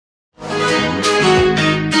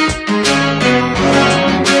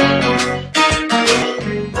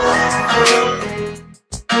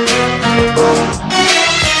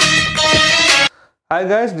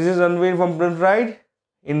guys, this is Anvin from Printride.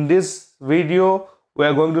 In this video, we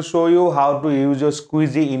are going to show you how to use your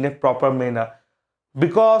squeegee in a proper manner.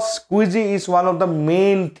 Because squeegee is one of the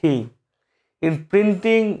main thing in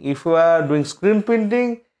printing. If you are doing screen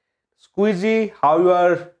printing, squeegee, how you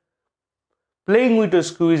are playing with a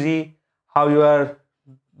squeegee, how you are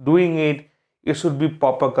doing it, it should be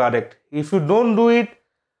proper correct. If you don't do it,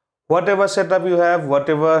 whatever setup you have,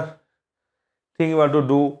 whatever thing you want to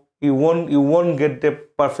do, you won't get the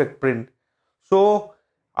perfect print. So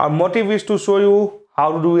our motive is to show you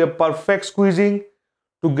how to do a perfect squeezing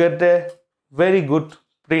to get a very good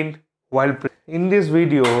print while print. In this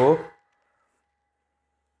video,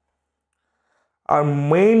 our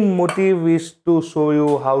main motive is to show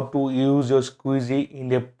you how to use your squeegee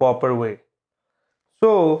in a proper way.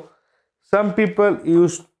 So some people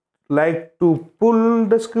like to pull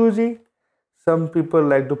the squeegee, some people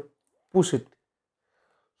like to push it.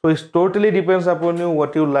 So it totally depends upon you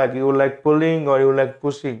what you like. You like pulling or you like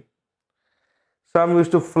pushing. Some used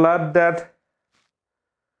to flood that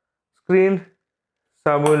screen,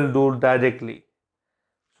 some will do directly.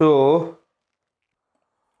 So,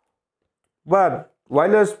 but while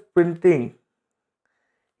you're printing,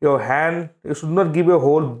 your hand, you should not give a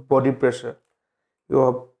whole body pressure.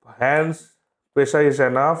 Your hands pressure is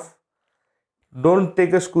enough. Don't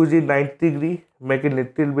take a squeegee 90 degree, make it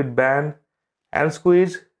little bit bend and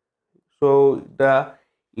squeeze. So the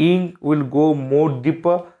ink will go more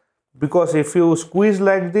deeper, because if you squeeze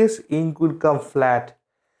like this, ink will come flat.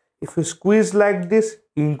 If you squeeze like this,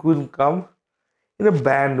 ink will come in a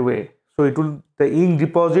band way. So the ink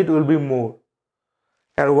deposit will be more.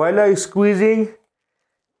 And while I squeezing,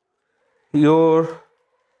 your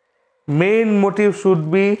main motive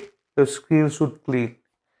should be the screen should clean.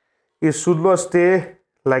 It should not stay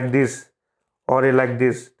like this or like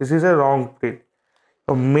this. This is a wrong print.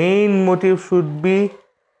 The main motive should be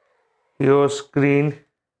your screen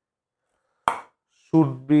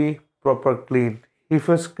should be proper clean. If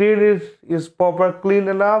your screen is proper clean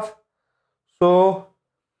enough, so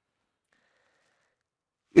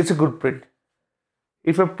it's a good print.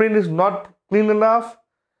 If a print is not clean enough,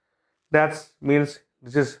 that means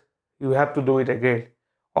you have to do it again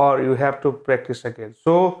or you have to practice again.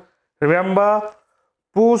 So remember,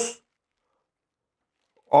 push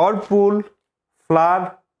or pull,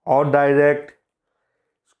 flat or direct,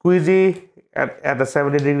 squeegee at a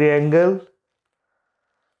 70-degree angle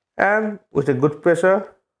and with a good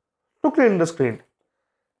pressure to clean the screen.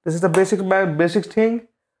 This is the basic thing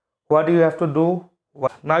what you have to do.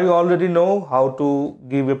 Now you already know how to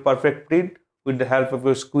give a perfect print with the help of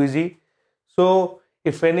your squeegee. So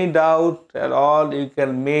if any doubt at all, you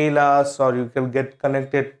can mail us or you can get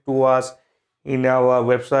connected to us in our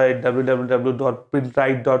website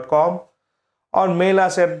www.printride.com or mail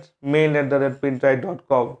us at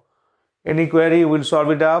mail@printride.com. Any query, we'll solve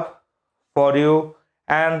it up for you,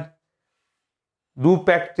 and do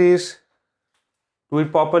practice, do it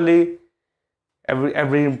properly.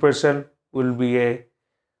 Every impression will be a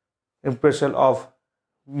impression of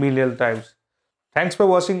million times. Thanks for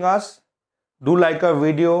watching us. Do like our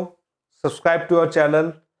video, subscribe to our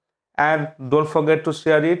channel, and don't forget to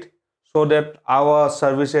share it so that our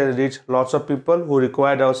services reach lots of people who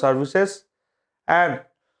require our services. And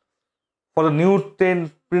for the new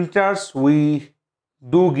printers, we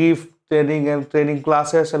do give training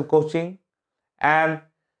classes and coaching, and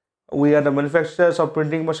we are the manufacturers of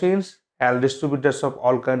printing machines and distributors of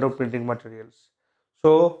all kinds of printing materials.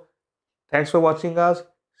 So thanks for watching us.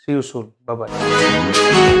 See you soon. Bye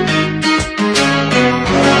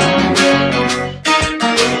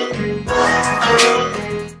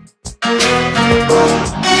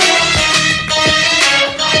bye.